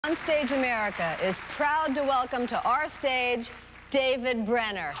On Stage America is proud to welcome to our stage David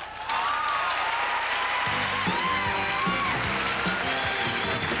Brenner.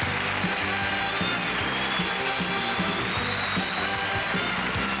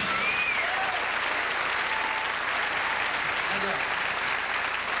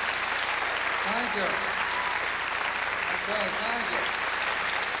 Thank you. Okay, thank you.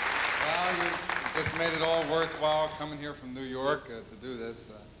 Well, you just made it all worthwhile coming here from New York to do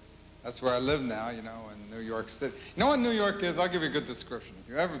this. That's where I live now, you know, in New York City. You know what New York is? I'll give you a good description. If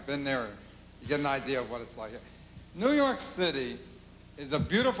you've ever been there, you get an idea of what it's like. New York City is a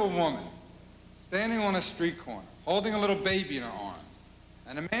beautiful woman standing on a street corner, holding a little baby in her arms,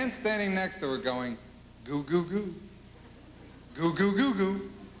 and a man standing next to her going, goo, goo, goo, goo, goo, goo, goo.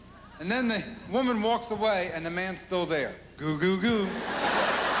 And then the woman walks away, and the man's still there. Goo, goo, goo. Goo,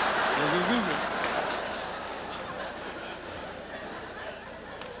 goo, goo, goo.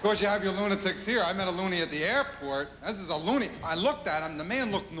 Of course, you have your lunatics here. I met a loony at the airport. This is a loony. I looked at him. The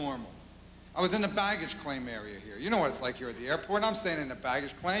man looked normal. I was in the baggage claim area here. You know what it's like here at the airport. I'm standing in the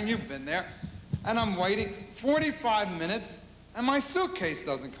baggage claim. You've been there. And I'm waiting 45 minutes, and my suitcase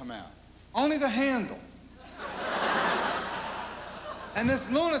doesn't come out. Only the handle. And this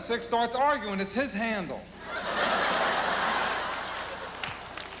lunatic starts arguing. It's his handle.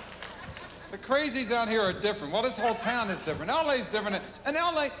 The crazies out here are different. Well, this whole town is different. LA's different. And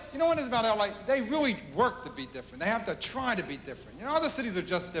LA, you know what it is about LA? They really work to be different. They have to try to be different. You know, other cities are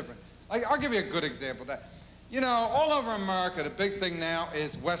just different. Like, I'll give you a good example of that. You know, all over America, the big thing now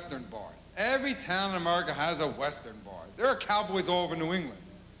is Western bars. Every town in America has a Western bar. There are cowboys all over New England.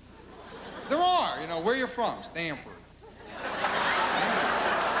 There are. You know, where you're from? Stanford.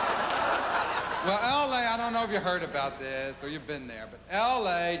 Well, L.A., I don't know if you heard about this or you've been there, but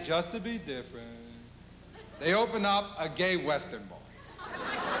L.A., just to be different, they opened up a gay Western bar.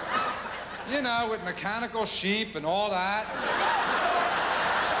 You know, with mechanical sheep and all that.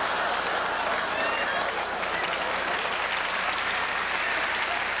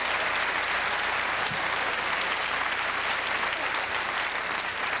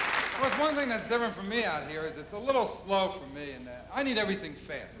 Of course, one thing that's different for me out here is it's a little slow for me, and I need everything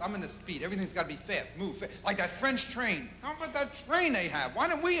fast. I'm into speed. Everything's got to be fast, move fast. Like that French train. How about that train they have? Why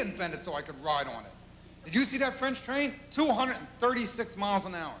didn't we invent it so I could ride on it? Did you see that French train? 236 miles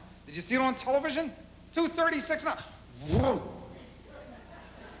an hour. Did you see it on television? 236 an hour. Whoa!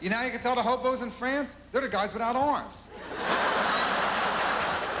 You know how you can tell the hobos in France? They're the guys without arms.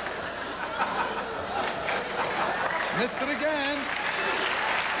 Missed it again.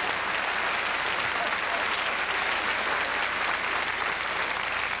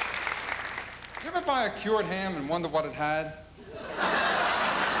 Did you ever buy a cured ham and wonder what it had?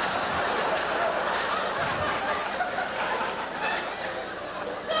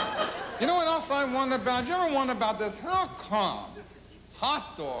 You know what else I wonder about? You ever wonder about this? How come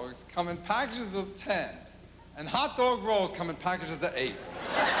hot dogs come in packages of 10 and hot dog rolls come in packages of 8?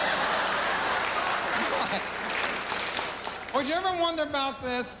 Or you ever wonder about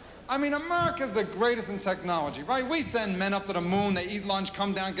this? I mean, America's the greatest in technology, right? We send men up to the moon, they eat lunch,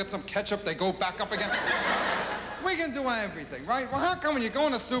 come down, get some ketchup, they go back up again. We can do everything, right? Well, how come when you go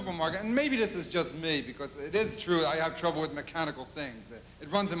in a supermarket, and maybe this is just me, because it is true, I have trouble with mechanical things. It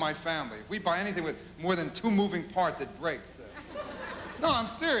runs in my family. If we buy anything with more than 2 moving parts, it breaks. No, I'm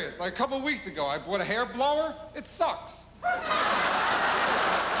serious. Like a couple of weeks ago, I bought a hair blower. It sucks.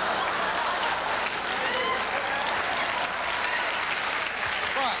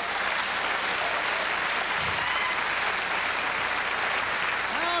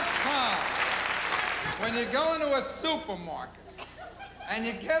 When you go into a supermarket and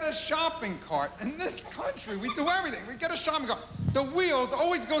you get a shopping cart, in this country, we do everything. We get a shopping cart. The wheels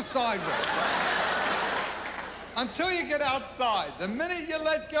always go sideways. Until you get outside. The minute you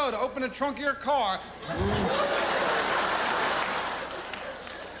let go to open the trunk of your car,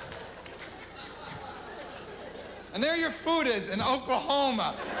 and there your food is in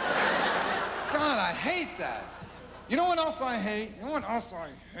Oklahoma. God, I hate that. You know what else I hate? You know what else I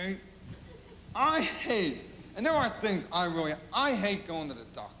hate? I hate, and there are things I hate going to the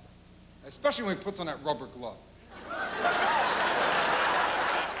doctor, especially when he puts on that rubber glove.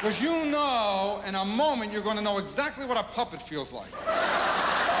 Because you know, in a moment, you're going to know exactly what a puppet feels like.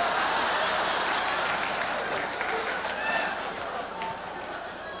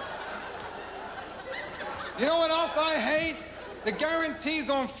 You know what else I hate? The guarantees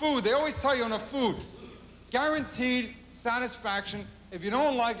on food. They always tell you on the food, guaranteed satisfaction. If you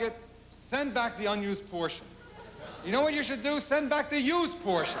don't like it, send back the unused portion. You know what you should do? Send back the used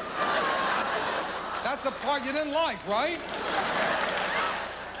portion. That's the part you didn't like, right?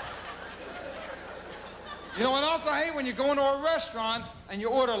 You know what else I hate? When you go into a restaurant and you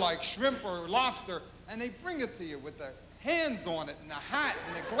order like shrimp or lobster, and they bring it to you with the hands on it and the hat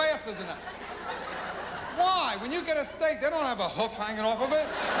and the glasses and the... Why? When you get a steak, they don't have a hoof hanging off of it.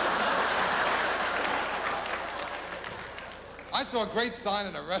 I saw a great sign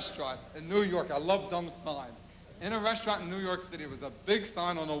in a restaurant in New York. I love dumb signs. In a restaurant in New York City, there was a big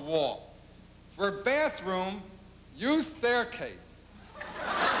sign on the wall. For a bathroom, use staircase.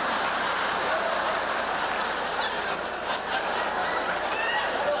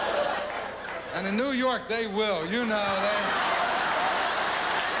 And in New York, they will. You know, they...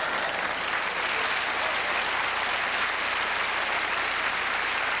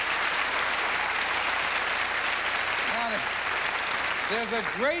 There's a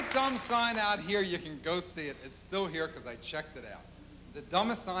great dumb sign out here. You can go see it. It's still here because I checked it out. The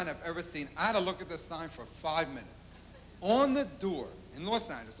dumbest sign I've ever seen. I had to look at this sign for 5 minutes. On the door, in Los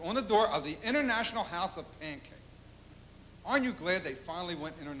Angeles, on the door of the International House of Pancakes. Aren't you glad they finally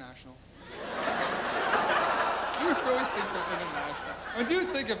went international? Do you really think they're international? And do you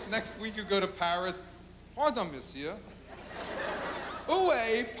think if next week you go to Paris, pardon, monsieur, où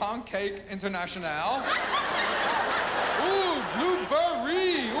est pancake international? Ooh,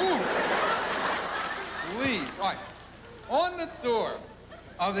 blueberry, ooh. Please, all right. On the door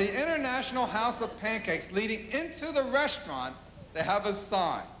of the International House of Pancakes leading into the restaurant, they have a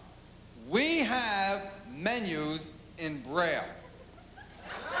sign. We have menus in Braille.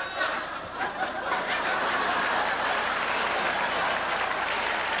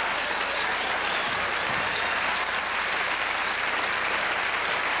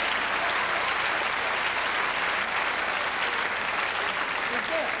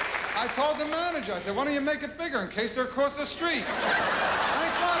 I told the manager, I said, why don't you make it bigger in case they're across the street?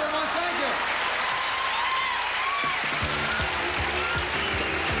 Thanks a lot, everyone. Thank you.